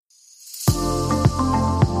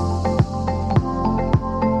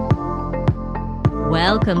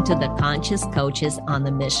Welcome to the Conscious Coaches on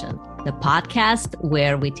a Mission, the podcast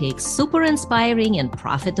where we take super inspiring and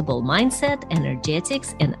profitable mindset,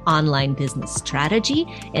 energetics, and online business strategy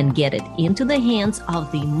and get it into the hands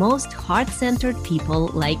of the most heart-centered people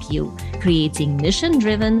like you, creating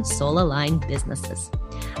mission-driven, soul-aligned businesses.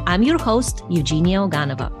 I'm your host, Eugenia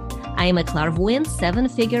Oganova. I am a clairvoyant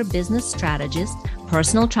seven-figure business strategist,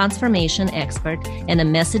 personal transformation expert, and a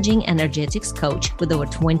messaging energetics coach with over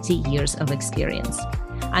 20 years of experience.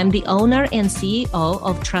 I'm the owner and CEO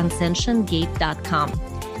of TranscensionGate.com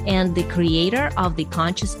and the creator of the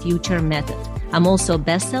Conscious Future Method. I'm also a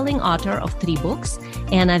best-selling author of 3 books,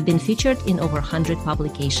 and I've been featured in over 100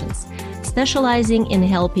 publications, specializing in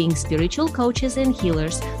helping spiritual coaches and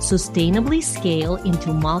healers sustainably scale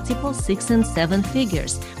into multiple 6 and 7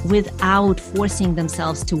 figures without forcing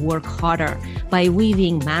themselves to work harder by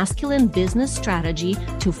weaving masculine business strategy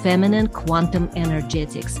to feminine quantum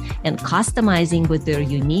energetics and customizing with their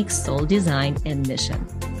unique soul design and mission.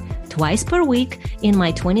 Twice per week, in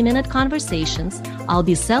my 20-minute conversations, I'll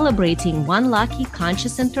be celebrating one lucky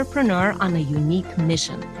conscious entrepreneur on a unique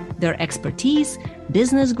mission, their expertise,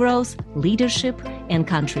 business growth, leadership, and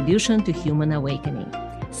contribution to human awakening.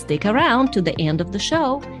 Stick around to the end of the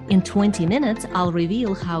show. In 20 minutes, I'll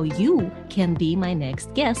reveal how you can be my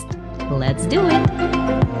next guest. Let's do it.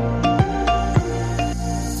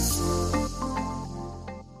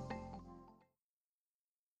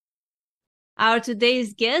 Our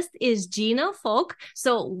today's guest is Gina Folk.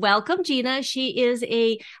 So welcome, Gina. She is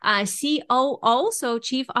a COO, so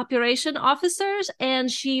Chief Operation Officer,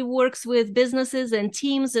 and she works with businesses and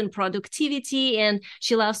teams and productivity, and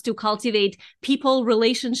she loves to cultivate people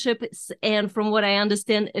relationships and, from what I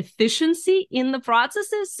understand, efficiency in the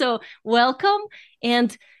processes. So welcome.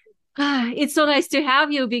 And it's so nice to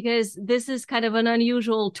have you, because this is kind of an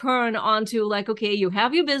unusual turn onto, like, okay, you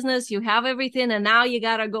have your business, you have everything, and now you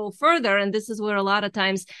got to go further. And this is where a lot of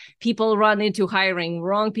times people run into hiring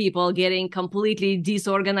wrong people, getting completely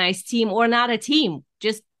disorganized team, or not a team,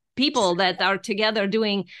 just people that are together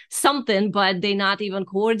doing something, but they're not even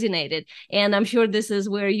coordinated. And I'm sure this is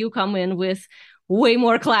where you come in with way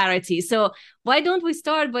more clarity. So why don't we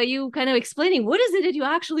start by you kind of explaining what is it that you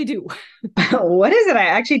actually do? What is it I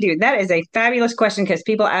actually do? That is a fabulous question, because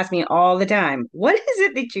people ask me all the time, what is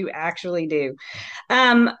it that you actually do?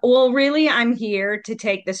 Well, really, I'm here to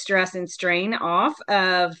take the stress and strain off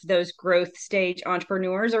of those growth stage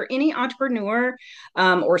entrepreneurs, or any entrepreneur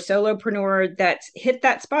or solopreneur that's hit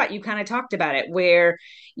that spot. You kind of talked about it, where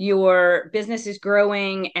your business is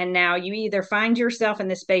growing and now you either find yourself in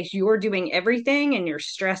the space you're doing everything and you're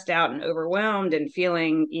stressed out and overwhelmed and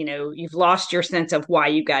feeling, you've lost your sense of why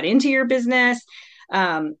you got into your business.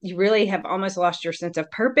 You really have almost lost your sense of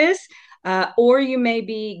purpose. Or you may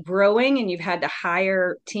be growing and you've had to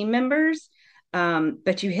hire team members,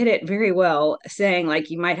 but you hit it very well, saying, like,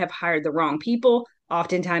 you might have hired the wrong people.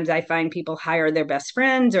 Oftentimes I find people hire their best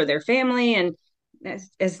friends or their family, and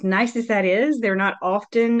as nice as that is, they're not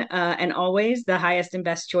often and always the highest and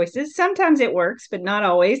best choices. Sometimes it works, but not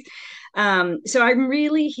always. So I'm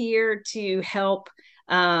really here to help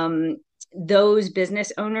those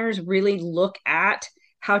business owners really look at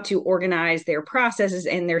how to organize their processes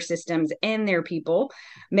and their systems and their people,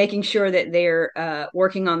 making sure that they're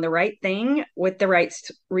working on the right thing with the right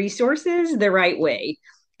resources the right way.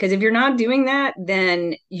 Because if you're not doing that,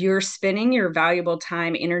 then you're spending your valuable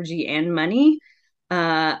time, energy, and money,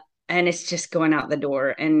 uh, and it's just going out the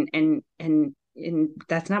door. And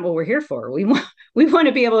that's not what we're here for. We want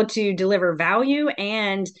to be able to deliver value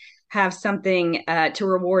and have something to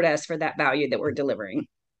reward us for that value that we're delivering.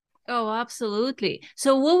 Oh, absolutely.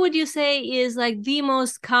 So what would you say is like the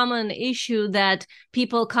most common issue that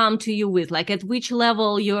people come to you with? Like, at which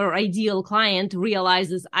level your ideal client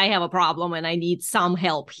realizes, I have a problem and I need some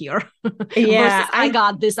help here Yeah, versus, I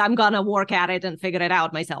got this, I'm going to work at it and figure it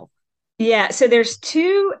out myself. yeah. So there's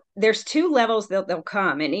two levels they'll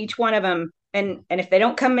come, and each one of them, and if they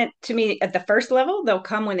don't come to me at the first level, they'll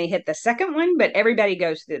come when they hit the second one. But everybody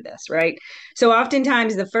goes through this, right? So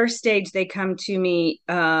oftentimes the first stage they come to me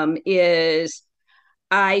is,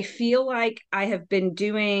 I feel like I have been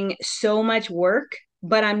doing so much work,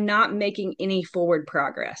 but I'm not making any forward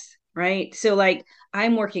progress, right? So, like,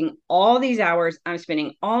 I'm working all these hours, I'm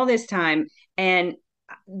spending all this time, and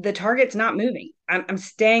the target's not moving. I'm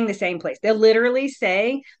staying the same place. They'll literally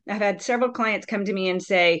say, I've had several clients come to me and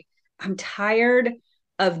say, I'm tired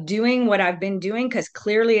of doing what I've been doing because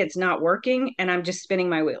clearly it's not working and I'm just spinning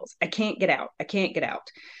my wheels. I can't get out. I can't get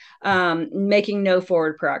out. Making no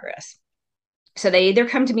forward progress. So they either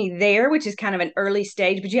come to me there, which is kind of an early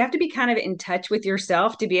stage, but you have to be kind of in touch with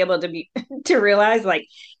yourself to be able to be to realize like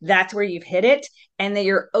that's where you've hit it, and that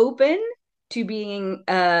you're open to being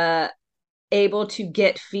able to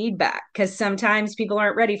get feedback, because sometimes people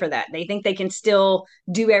aren't ready for that. They think they can still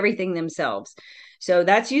do everything themselves. So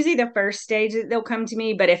that's usually the first stage that they'll come to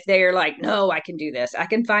me. But if they're like, no, I can do this, I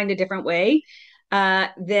can find a different way,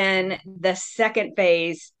 then the second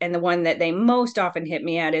phase, and the one that they most often hit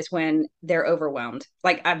me at, is when they're overwhelmed.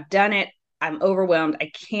 Like, I've done it, I'm overwhelmed,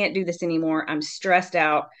 I can't do this anymore, I'm stressed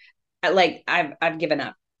out, like I've given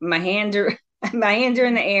up. My hands are my hands are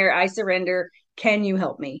in the air. I surrender. Can you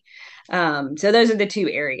help me? So those are the two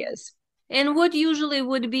areas. And what usually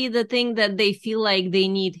would be the thing that they feel like they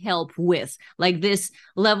need help with, like this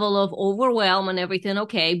level of overwhelm and everything?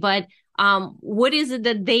 Okay, but what is it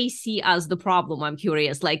that they see as the problem? I'm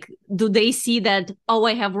curious. Like, do they see that, oh,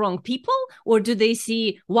 I have wrong people, or do they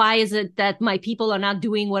see, why is it that my people are not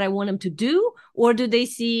doing what I want them to do, or do they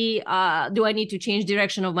see, do I need to change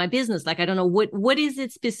direction of my business? Like, I don't know, what is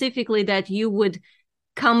it specifically that you would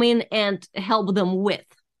come in and help them with?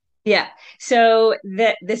 Yeah. So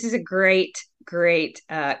that this is a great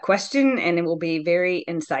question, and it will be very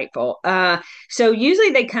insightful. So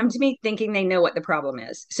usually they come to me thinking they know what the problem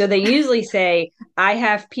is. So they usually say, I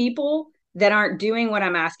have people that aren't doing what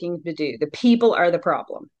I'm asking them to do. The people are the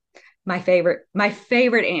problem. My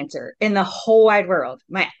favorite answer in the whole wide world,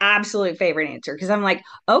 my absolute favorite answer, because I'm like,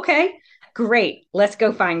 okay, great, let's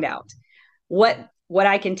go find out what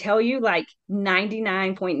I can tell you. Like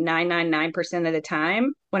 99.999% of the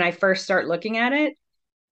time when I first start looking at it,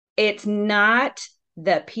 it's not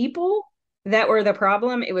the people that were the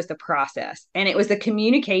problem, it was the process, and it was the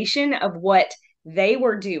communication of what they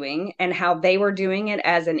were doing and how they were doing it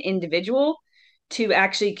as an individual, to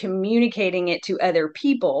actually communicating it to other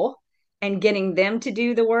people and getting them to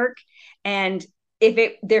do the work. And if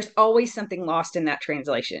it there's always something lost in that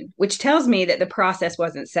translation, which tells me that the process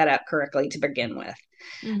wasn't set up correctly to begin with.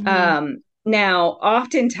 Mm-hmm. Now,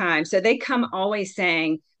 oftentimes, so they come always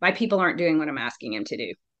saying, my people aren't doing what I'm asking them to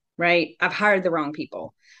do, right? I've hired the wrong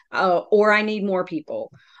people, or I need more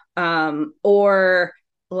people. Or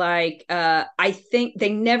like, I think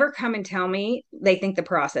they never come and tell me they think the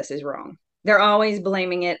process is wrong. They're always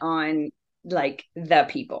blaming it on like the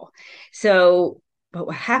people. So, but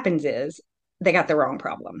what happens is they got the wrong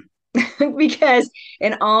problem. Because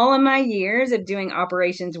in all of my years of doing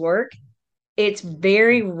operations work, it's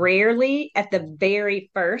very rarely at the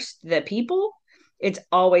very first the people, it's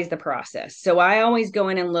always the process. So I always go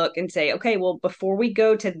in and look and say, okay, well, before we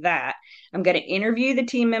go to that, I'm going to interview the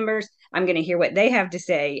team members, I'm going to hear what they have to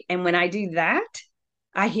say, and when I do that,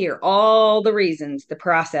 I hear all the reasons the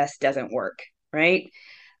process doesn't work, right?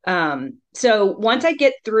 So once I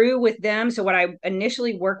get through with them, so what I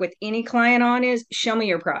initially work with any client on is, show me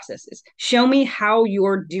your processes. Show me how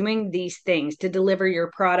you're doing these things to deliver your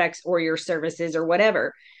products or your services or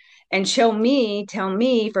whatever. And tell me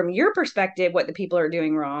from your perspective what the people are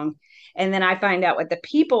doing wrong. And then I find out what the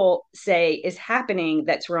people say is happening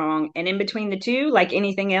that's wrong. And in between the two, like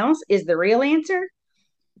anything else, is the real answer.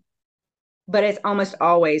 But it's almost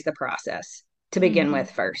always the process to begin Mm-hmm. with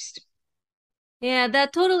first. Yeah,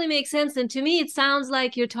 that totally makes sense. And to me, it sounds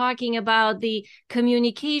like you're talking about the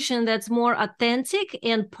communication that's more authentic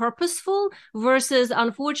and purposeful versus,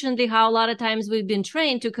 unfortunately, how a lot of times we've been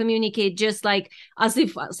trained to communicate just like as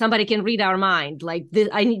if somebody can read our mind. Like, this,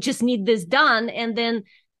 just need this done. And then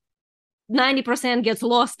 90% gets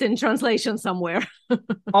lost in translation somewhere.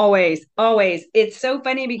 Always, always. It's so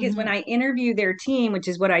funny because when Mm-hmm. I interview their team, which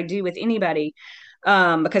is what I do with anybody,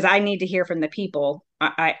 because I need to hear from the people.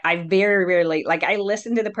 I very rarely, like, I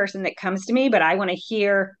listen to the person that comes to me, but I want to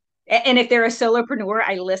hear. And if they're a solopreneur,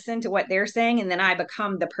 I listen to what they're saying, and then I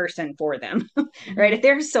become the person for them, right? Mm-hmm. If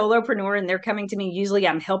they're a solopreneur and they're coming to me, usually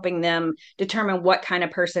I'm helping them determine what kind of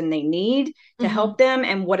person they need to Mm-hmm. help them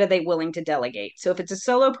and what are they willing to delegate. So if it's a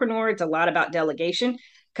solopreneur, it's a lot about delegation,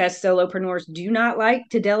 because solopreneurs do not like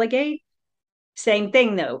to delegate. Same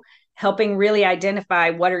thing though, helping really identify,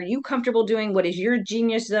 what are you comfortable doing? What is your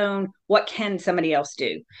genius zone? What can somebody else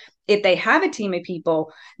do? If they have a team of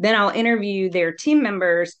people, then I'll interview their team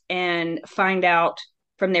members and find out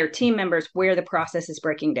from their team members where the process is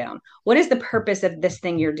breaking down. What is the purpose of this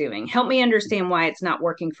thing you're doing? Help me understand why it's not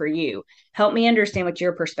working for you. Help me understand what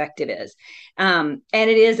your perspective is. And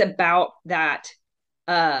it is about that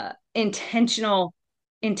intentional,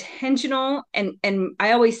 and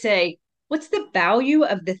I always say, what's the value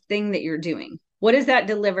of the thing that you're doing? What does that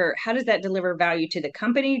deliver? How does that deliver value to the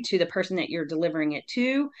company, to the person that you're delivering it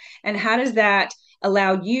to? And how does that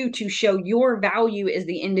allow you to show your value as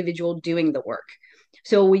the individual doing the work?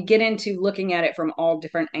 So we get into looking at it from all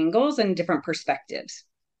different angles and different perspectives.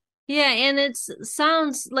 Yeah, and it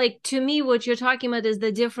sounds like to me what you're talking about is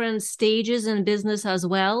the different stages in business as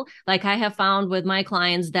well. Like I have found with my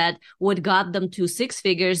clients that what got them to six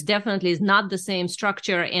figures definitely is not the same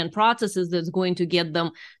structure and processes that's going to get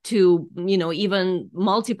them to, even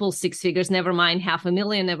multiple six figures, never mind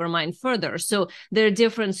 500,000, never mind further. So there are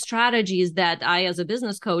different strategies that I, as a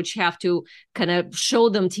business coach, have to kind of show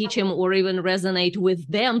them, teach them, or even resonate with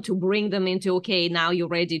them to bring them into, okay, now you're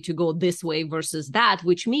ready to go this way versus that,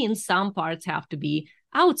 which means some parts have to be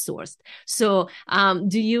outsourced. So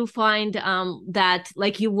do you find that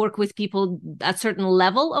like you work with people at certain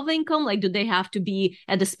level of income? Like do they have to be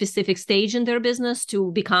at a specific stage in their business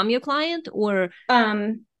to become your client or?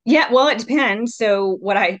 Yeah, well, it depends. So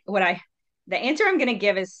the answer I'm going to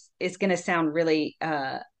give is going to sound really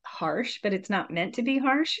harsh, but it's not meant to be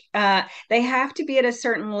harsh. They have to be at a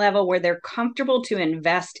certain level where they're comfortable to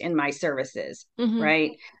invest in my services, Mhm.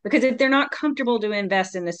 right? Because if they're not comfortable to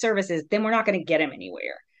invest in the services, then we're not going to get them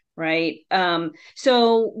anywhere, right?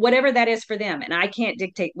 So whatever that is for them, and I can't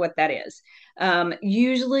dictate what that is.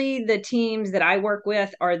 Usually, the teams that I work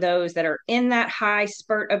with are those that are in that high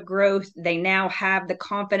spurt of growth. They now have the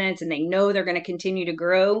confidence and they know they're going to continue to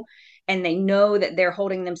grow and they know that they're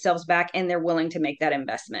holding themselves back and they're willing to make that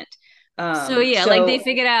investment. So yeah, like they So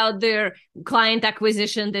figured out their client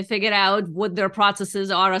acquisition, they figured out what their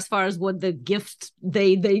processes are as far as what the gift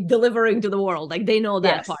they delivering to the world. Like they know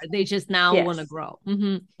that yes, part. They just now want to yes. grow.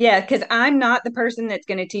 Hmm. Yeah, because I'm not the person that's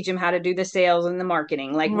going to teach them how to do the sales and the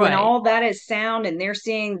marketing. Like when Right. all that is sound and they're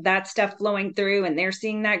seeing that stuff flowing through and they're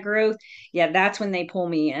seeing that growth, yeah, that's when they pull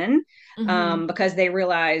me in, Hmm. because they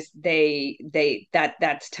realize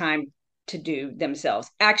that's time to do themselves.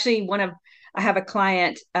 Actually, I have a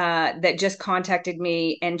client that just contacted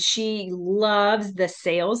me and she loves the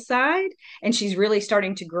sales side and she's really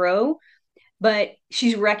starting to grow, but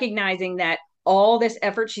she's recognizing that all this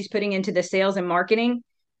effort she's putting into the sales and marketing,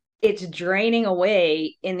 it's draining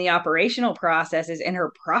away in the operational processes and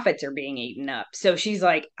her profits are being eaten up. So she's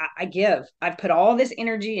like, I've put all this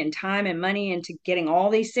energy and time and money into getting all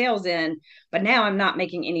these sales in, but now I'm not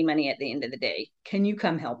making any money at the end of the day. Can you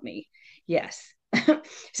come help me? Yes.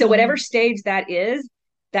 So whatever Hmm. stage that is,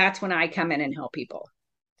 that's when I come in and help people.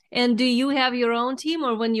 And do you have your own team,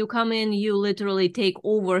 or when you come in, you literally take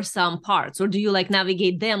over some parts, or do you like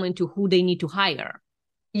navigate them into who they need to hire?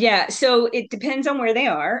 Yeah, so it depends on where they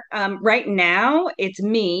are. Right now, it's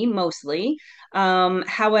me mostly.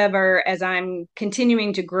 However, as I'm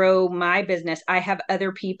continuing to grow my business, I have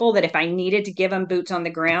other people that if I needed to give them boots on the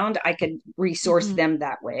ground, I could resource Hmm. them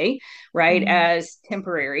that way, right, Hmm. as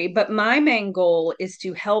temporary. But my main goal is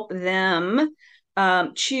to help them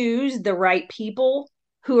choose the right people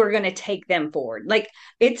who are going to take them forward. Like,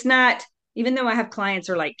 it's not, even though I have clients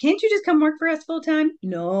who are like, can't you just come work for us full time?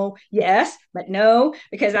 No, yes, but no,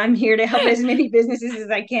 because I'm here to help as many businesses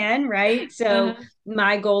as I can, right? So Uh-huh.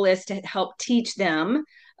 my goal is to help teach them.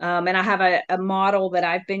 And I have a model that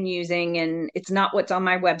I've been using, and it's not what's on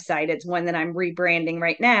my website. It's one that I'm rebranding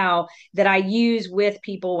right now that I use with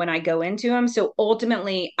people when I go into them. So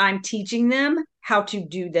ultimately, I'm teaching them how to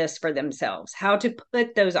do this for themselves, how to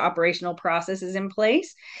put those operational processes in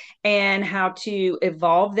place and how to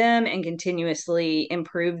evolve them and continuously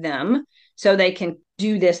improve them so they can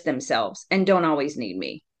do this themselves and don't always need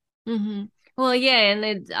me. Hmm. Well, yeah,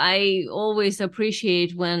 and I always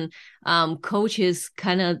appreciate when coaches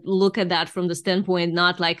kind of look at that from the standpoint,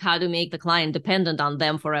 not like how to make the client dependent on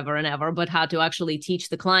them forever and ever, but how to actually teach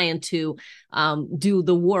the client to do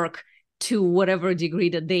the work to whatever degree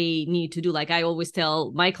that they need to do. Like I always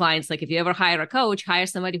tell my clients, like if you ever hire a coach, hire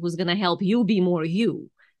somebody who's going to help you be more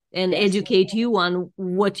you and Yes. educate you on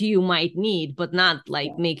what you might need, but not like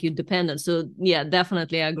Yeah. make you dependent. So yeah,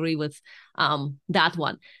 definitely I agree with that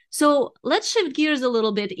one. So let's shift gears a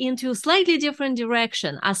little bit into a slightly different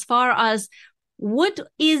direction as far as what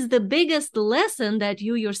is the biggest lesson that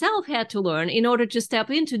you yourself had to learn in order to step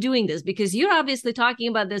into doing this? Because you're obviously talking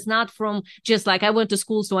about this not from just like, I went to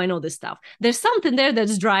school, so I know this stuff. There's something there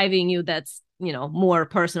that's driving you that's, more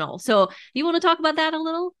personal. So you want to talk about that a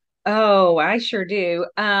little? Oh, I sure do.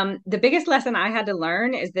 The biggest lesson I had to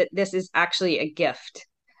learn is that this is actually a gift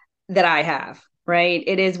that I have, right?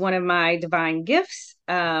 It is one of my divine gifts.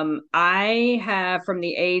 I have, from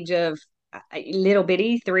the age of little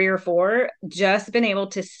bitty, 3 or 4, just been able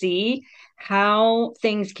to see how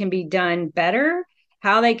things can be done better,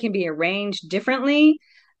 how they can be arranged differently.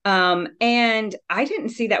 And I didn't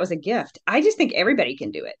see that was a gift. I just think everybody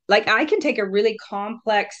can do it. Like I can take a really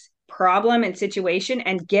complex problem and situation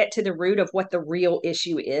and get to the root of what the real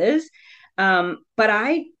issue is. But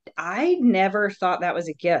I never thought that was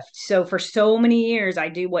a gift. So for so many years, I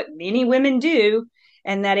do what many women do,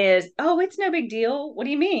 and that is, oh, it's no big deal. What do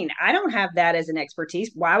you mean? I don't have that as an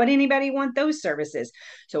expertise. Why would anybody want those services?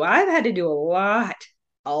 So I've had to do a lot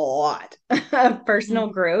of personal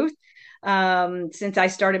Mhm. growth since I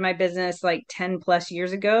started my business like 10 plus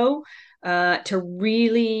years ago, to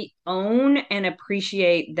really own and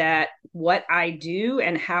appreciate that what I do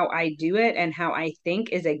and how I do it and how I think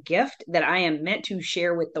is a gift that I am meant to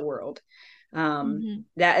share with the world. Mhm.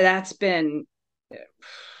 That's been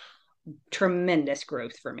tremendous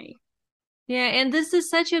growth for me. Yeah, and this is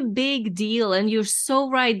such a big deal. And you're so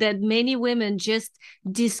right that many women just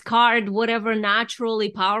discard whatever naturally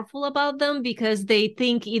powerful about them because they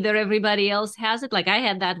think either everybody else has it. Like I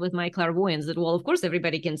had that with my clairvoyance that, well, of course,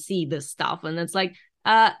 everybody can see this stuff. And it's like,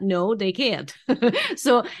 no, they can't.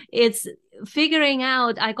 So it's figuring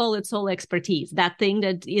out, I call it soul expertise, that thing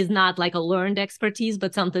that is not like a learned expertise,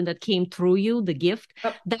 but something that came through you, the gift.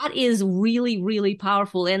 Oh, That is really, really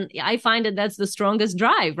powerful. And I find that that's the strongest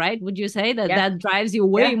drive, right? Would you say that yeah, that drives you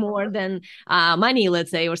way yeah, more than money, let's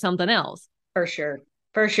say, or something else? for sure.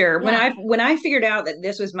 For sure. Yeah. When I figured out that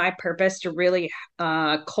this was my purpose to really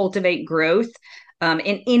cultivate growth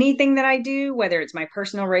in anything that I do, whether it's my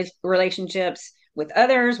personal relationships with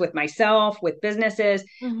others, with myself, with businesses,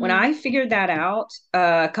 when Mm-hmm. I figured that out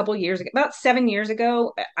a couple years ago, about 7 years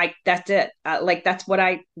ago, I that's it. Like that's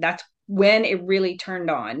when it really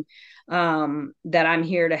turned on, that I'm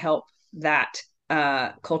here to help that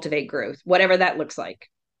cultivate growth, whatever that looks like.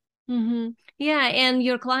 Mm-hmm. Yeah, and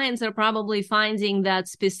your clients are probably finding that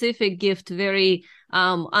specific gift very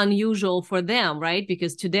unusual for them, right?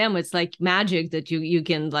 Because to them it's like magic that you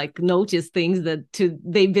can like notice things that to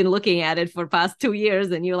they've been looking at it for past 2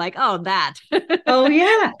 years, and you're like, oh, that. Oh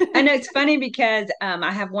yeah. I know it's funny because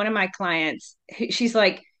I have one of my clients she's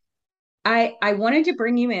like, I wanted to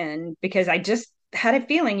bring you in because I just had a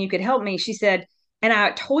feeling you could help me. She said, and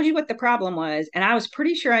I told you what the problem was, and I was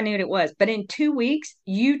pretty sure I knew what it was. But in 2 weeks,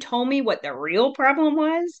 you told me what the real problem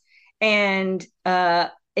was, and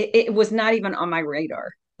it was not even on my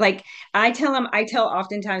radar. Like I tell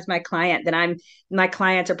oftentimes my clients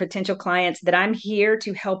or potential clients that I'm here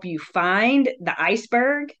to help you find the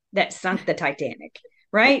iceberg that sunk the Titanic,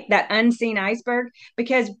 right? That unseen iceberg,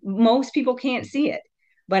 because most people can't see it,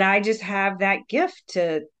 but I just have that gift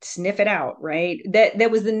to sniff it out, right?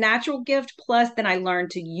 That was the natural gift. Plus, then I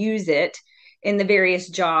learned to use it in the various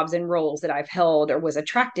jobs and roles that I've held or was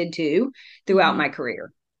attracted to throughout Mm-hmm. my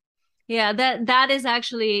career. Yeah, that is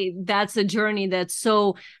actually that's a journey that's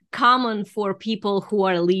so common for people who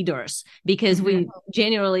are leaders because we Mm-hmm.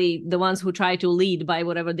 generally the ones who try to lead by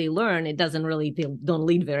whatever they learn, it doesn't really they don't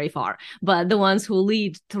lead very far. But the ones who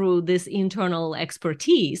lead through this internal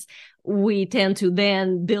expertise, we tend to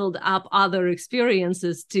then build up other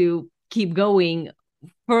experiences to keep going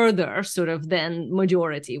further sort of than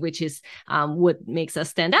majority, which is what makes us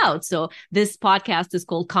stand out. So this podcast is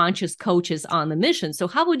called Conscious Coaches on the Mission. So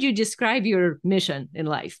how would you describe your mission in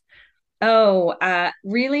life? Oh,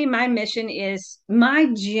 really, my genuine mission is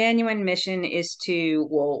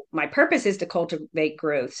my purpose is to cultivate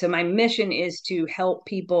growth. So my mission is to help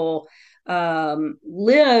people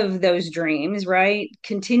live those dreams, right?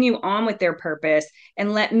 Continue on with their purpose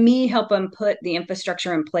and let me help them put the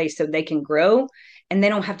infrastructure in place so they can grow and they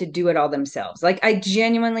don't have to do it all themselves. Like I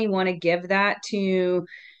genuinely want to give that to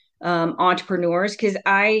entrepreneurs, because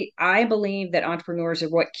I believe that entrepreneurs are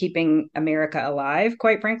what keeping America alive,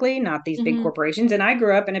 quite frankly, not these big Mm-hmm. corporations. And I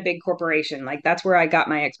grew up in a big corporation, like that's where I got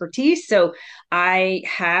my expertise. So I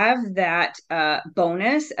have that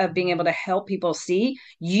bonus of being able to help people see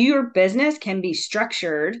your business can be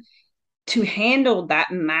structured to handle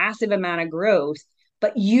that massive amount of growth,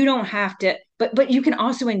 but you don't have to, but you can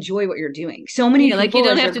also enjoy what you're doing. So many Yeah, like you people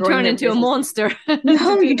don't as have they're to growing turn their into a business, monster to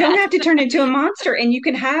no, do you don't that. have to turn into a monster, and you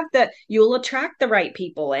can have you'll attract the right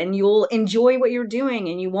people and you'll enjoy what you're doing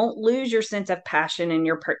and you won't lose your sense of passion and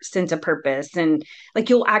your sense of purpose. And like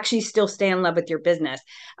you'll actually still stay in love with your business.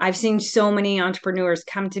 I've seen so many entrepreneurs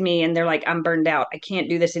come to me and they're like, I'm burned out. I can't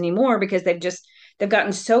do this anymore because they've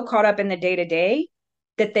gotten so caught up in the day to day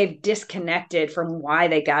that they've disconnected from why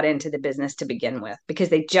they got into the business to begin with because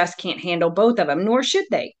they just can't handle both of them, nor should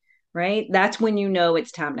they, right? That's when you know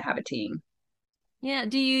it's time to have a team. Yeah.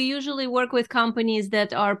 Do you usually work with companies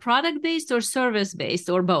that are product based or service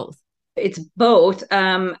based or both? It's both.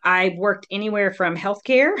 I've worked anywhere from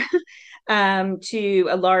healthcare to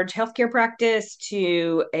a large healthcare practice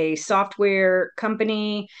to a software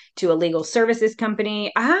company to a legal services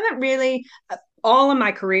company. I haven't really. all of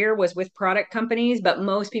my career was with product companies, but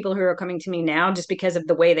most people who are coming to me now, just because of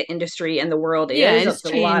the way the industry and the world Yeah, is, it's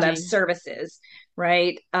it's a lot of changing. services,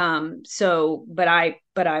 right?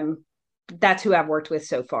 But that's who I've worked with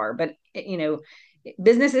so far. But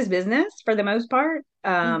business is business for the most part.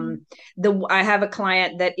 Hmm. I have a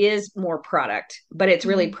client that is more product, but it's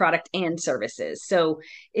really Hmm. product and services. So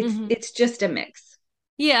it's Hmm. it's just a mix.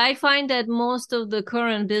 Yeah, I find that most of the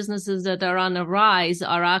current businesses that are on the rise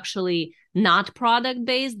are actually not product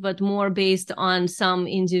based, but more based on some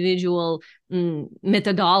individual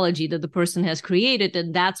methodology that the person has created.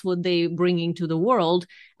 And that's what they bringing to the world,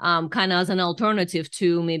 kind of as an alternative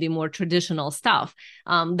to maybe more traditional stuff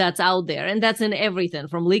that's out there. And that's in everything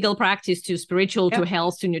from legal practice to spiritual to Yep.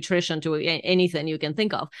 health to nutrition to anything you can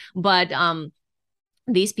think of. But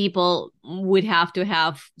these people would have to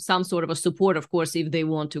have some sort of a support, of course, if they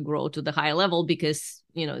want to grow to the higher level, because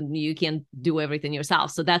you can't do everything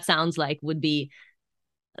yourself. So that sounds like would be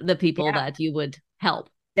the people Yeah, that you would help.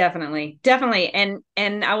 definitely. Definitely.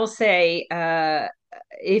 And I will say,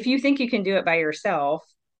 if you think you can do it by yourself,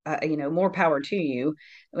 more power to you,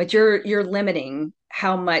 but you're limiting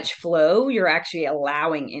how much flow you're actually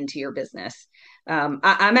allowing into your business. I'm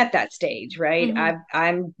at that stage, right? Mm-hmm.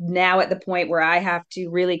 I'm now at the point where I have to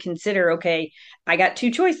really consider, okay, I got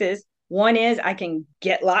two choices. One is I can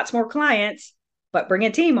get lots more clients, but bring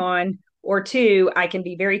a team on, or two, I can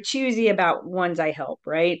be very choosy about ones I help,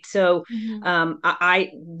 right? So Mm-hmm.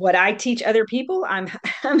 what I teach other people, I'm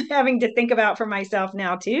having to think about for myself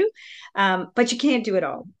now too. But you can't do it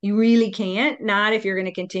all. You really can't. Not if you're going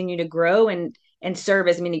to continue to grow and serve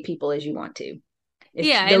as many people as you want to. If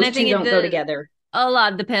Yeah, and those I two think don't go together. a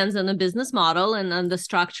lot depends on the business model and on the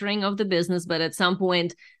structuring of the business. But at some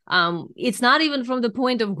point, it's not even from the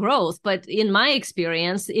point of growth. But in my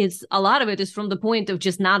experience, it's a lot of it is from the point of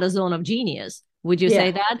just not a zone of genius. Would you say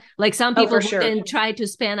Yeah. that? Like some Oh, people for who sure. then try to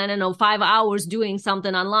spend, I don't know, 5 hours doing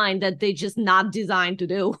something online that they just not designed to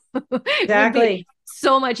do. It would be Exactly.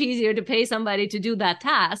 so much easier to pay somebody to do that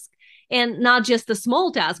task, and not just a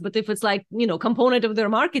small task, but if it's like component of their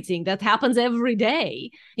marketing that happens every day,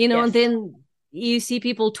 and Yes. then you see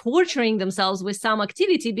people torturing themselves with some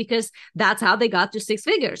activity because that's how they got to six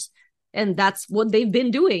figures, and that's what they've been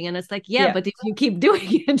doing. And it's like, yeah, Yeah. but if you keep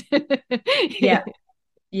doing Yeah. it.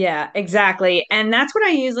 Yeah, exactly. And that's what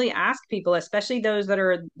I usually ask people, especially those that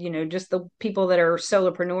are, just the people that are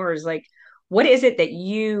solopreneurs, like, what is it that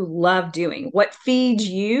you love doing? What feeds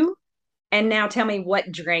you? And now tell me what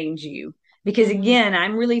drains you. Because Hmm. again,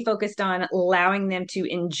 I'm really focused on allowing them to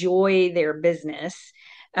enjoy their business,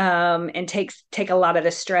 and take a lot of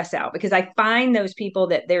the stress out. Because I find those people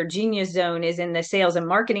that their genius zone is in the sales and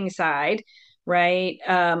marketing side, right,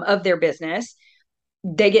 of their business.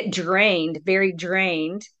 They get drained, very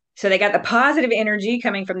drained. So they got the positive energy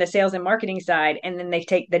coming from the sales and marketing side, and then they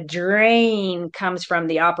take the drain comes from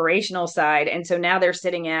the operational side. And so now they're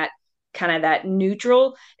sitting at kind of that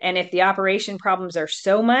neutral. And if the operation problems are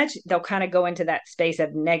so much, they'll kind of go into that space of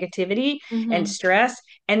negativity and Hmm. stress.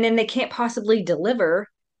 And then they can't possibly deliver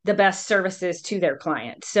the best services to their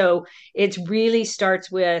clients. So it really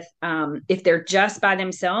starts with, if they're just by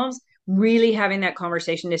themselves, really having that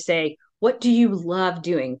conversation to say, what do you love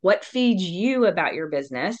doing? What feeds you about your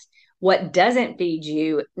business? What doesn't feed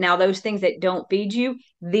you? Now, those things that don't feed you,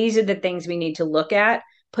 these are the things we need to look at,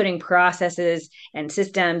 putting processes and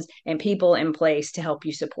systems and people in place to help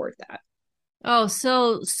you support that. Oh,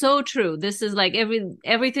 so true. This is like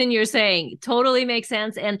everything you're saying totally makes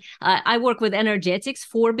sense. And I work with energetics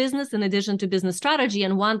for business in addition to business strategy.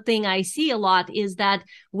 And one thing I see a lot is that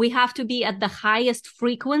we have to be at the highest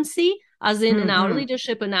frequency, as in our Mm-hmm.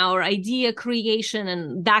 leadership and our idea creation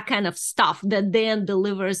and that kind of stuff that then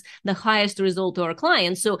delivers the highest result to our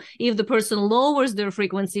clients. So if the person lowers their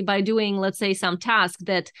frequency by doing, let's say, some task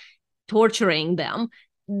that torturing them,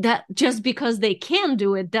 that just because they can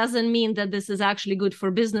do it doesn't mean that this is actually good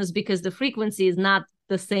for business, because the frequency is not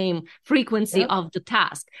the same frequency Yep. of the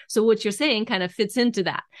task. So what you're saying kind of fits into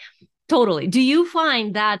that totally. Do you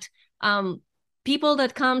find that people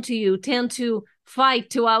that come to you tend to fight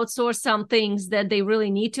to outsource some things that they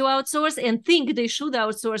really need to outsource, and think they should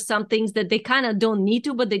outsource some things that they kind of don't need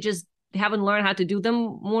to, but they just haven't learned how to do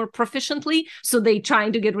them more proficiently, so they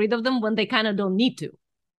trying to get rid of them when they kind of don't need to?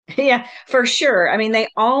 Yeah, for sure. I mean, they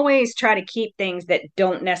always try to keep things that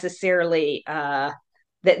don't necessarily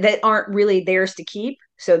that aren't really theirs to keep.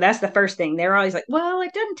 So that's the first thing. They're always like, "Well,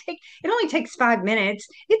 it only takes 5 minutes.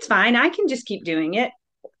 It's fine. I can just keep doing it."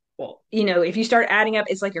 well, if you start adding up,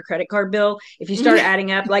 it's like your credit card bill. If you start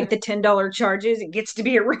adding up like the $10 charges, it gets to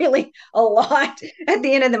be a lot at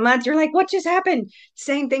the end of the month. You're like, what just happened?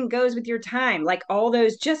 Same thing goes with your time. Like all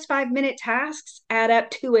those just 5-minute tasks add up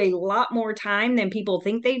to a lot more time than people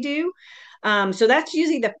think they do. So that's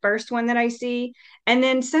usually the first one that I see. And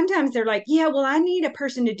then sometimes they're like, yeah, well, I need a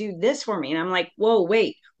person to do this for me. And I'm like, whoa,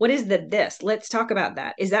 wait, what is this? Let's talk about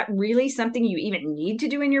that. Is that really something you even need to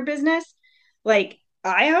do in your business? Like,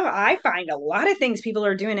 I find a lot of things people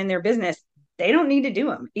are doing in their business, they don't need to do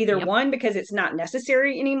them. Either Yep. one, because it's not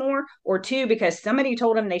necessary anymore, or two, because somebody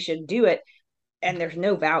told them they should do it and there's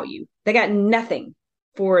no value. They got nothing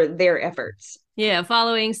for their efforts. Yeah,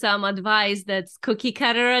 following some advice that's cookie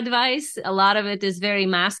cutter advice. A lot of it is very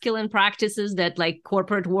masculine practices that like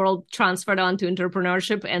corporate world transferred onto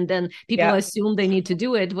entrepreneurship. And then people Yeah. assume they need to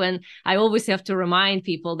do it when I always have to remind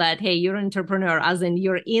people that, hey, you're an entrepreneur, as in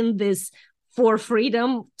you're in this for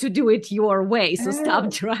freedom to do it your way. So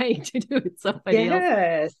stop trying to do it somebody else.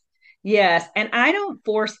 Yes. Yes. And I don't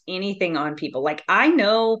force anything on people. Like I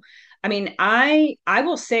know, I mean, I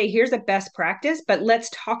will say here's a best practice, but let's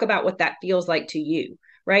talk about what that feels like to you,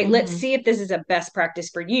 right? Let's Mm-hmm. see if this is a best practice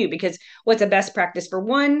for you, because what's a best practice for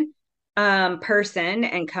one person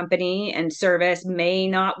and company and service may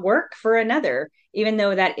not work for another, even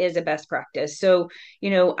though that is a best practice. So,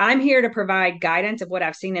 I'm here to provide guidance of what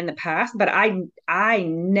I've seen in the past, but I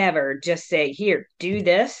never just say, here, do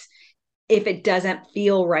this if it doesn't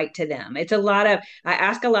feel right to them. I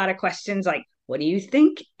ask a lot of questions like, what do you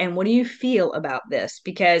think? And what do you feel about this?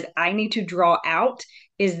 Because I need to draw out,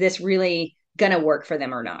 is this really going to work for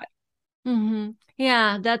them or not? Mm-hmm.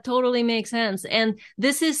 Yeah, that totally makes sense. And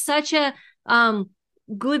this is such a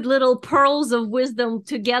good little pearls of wisdom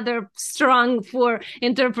together strung for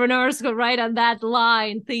entrepreneurs who write on that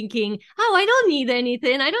line thinking, oh, I don't need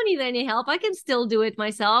anything. I don't need any help. I can still do it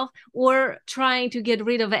myself. Or trying to get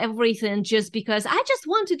rid of everything just because I just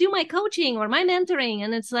want to do my coaching or my mentoring.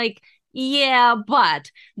 And it's like, yeah,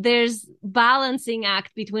 but there's balancing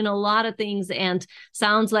act between a lot of things, and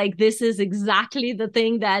sounds like this is exactly the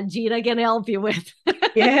thing that Gina can help you with.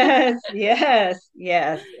 Yes, yes,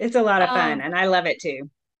 yes. It's a lot of fun um, and I love it too.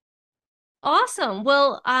 awesome.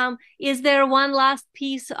 Well, is there one last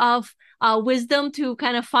piece of wisdom to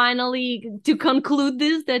kind of finally to conclude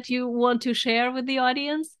this that you want to share with the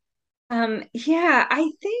audience? Yeah,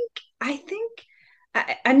 I think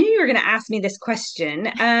I knew you were going to ask me this question.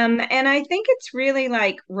 And I think it's really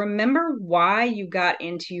like, remember why you got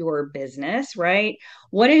into your business, right?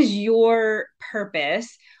 What is your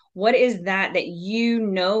purpose? What is that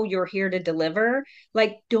you're here to deliver?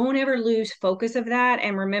 Like, don't ever lose focus of that.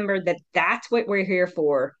 And remember that that's what we're here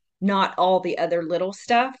for, not all the other little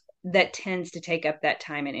stuff that tends to take up that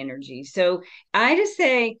time and energy. So I just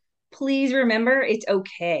say, please remember it's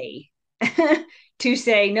okay to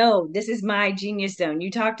say, no, this is my genius zone.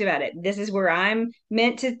 You talked about it. This is where I'm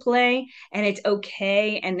meant to play, and it's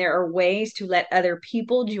okay. And there are ways to let other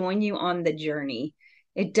people join you on the journey.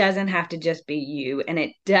 It doesn't have to just be you, and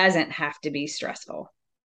it doesn't have to be stressful.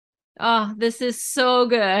 Oh, this is so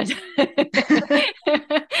good.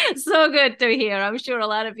 So good to hear. I'm sure a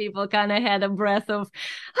lot of people kind of had a breath of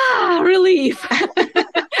relief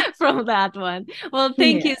from that one. Well,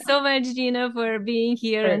 thank Yeah, you so much, Gina, for being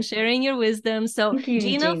here sure. and sharing your wisdom. So, Thank you,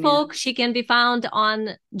 Gina Gina. Folk, she can be found on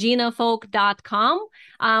ginafolk.com.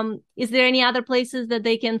 Is there any other places that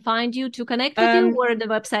they can find you to connect with you, Um, or the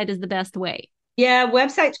website is the best way? Yeah,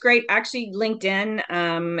 website's great. Actually, LinkedIn.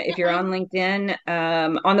 If you're on LinkedIn,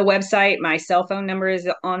 on the website, my cell phone number is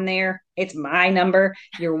on there. It's my number.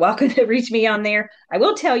 You're welcome to reach me on there. I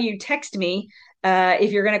will tell you, text me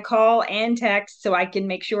if you're going to call and text so I can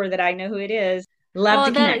make sure that I know who it is. Love Oh,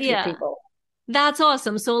 to that, connect with yeah. people. That's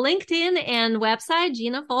awesome. So LinkedIn and website,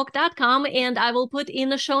 ginafolk.com. And I will put in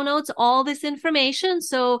the show notes all this information.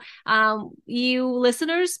 So you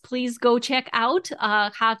listeners, please go check out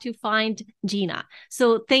how to find Gina.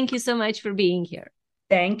 So thank you so much for being here.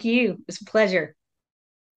 Thank you. It's a pleasure.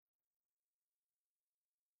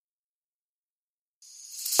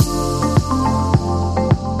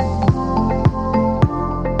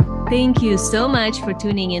 Thank you so much for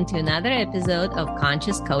tuning into another episode of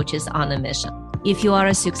Conscious Coaches on a Mission. If you are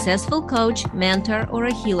a successful coach, mentor, or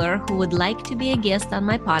a healer who would like to be a guest on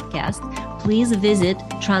my podcast, please visit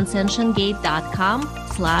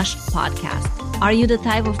transcensiongate.com/podcast. Are you the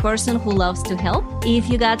type of person who loves to help? If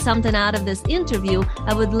you got something out of this interview,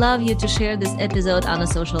 I would love you to share this episode on a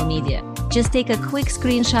social media. Just take a quick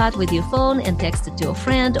screenshot with your phone and text it to a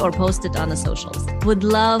friend or post it on the socials. Would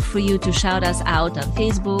love for you to shout us out on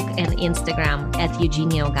Facebook and Instagram at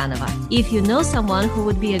Eugenia Oganova. If you know someone who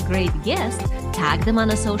would be a great guest, tag them on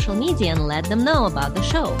a social media and let them know about the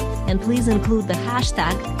show. And please include the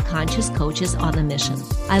hashtag Conscious Coaches on a Mission.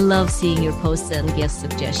 I love seeing your posts and guest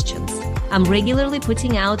suggestions. I'm regularly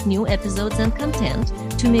putting out new episodes and content.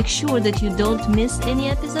 To make sure that you don't miss any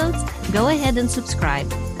episodes, go ahead and subscribe.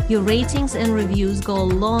 Your ratings and reviews go a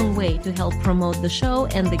long way to help promote the show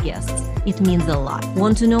and the guests. It means a lot.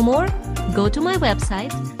 Want to know more? Go to my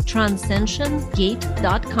website,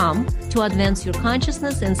 transcensiongate.com, to advance your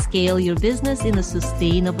consciousness and scale your business in a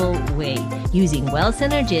sustainable way using wealth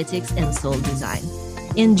energetics and soul design.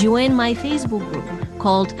 And join my Facebook group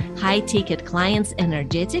called High Ticket Clients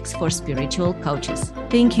Energetics for Spiritual Coaches.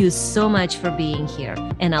 Thank you so much for being here,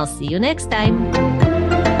 and I'll see you next time.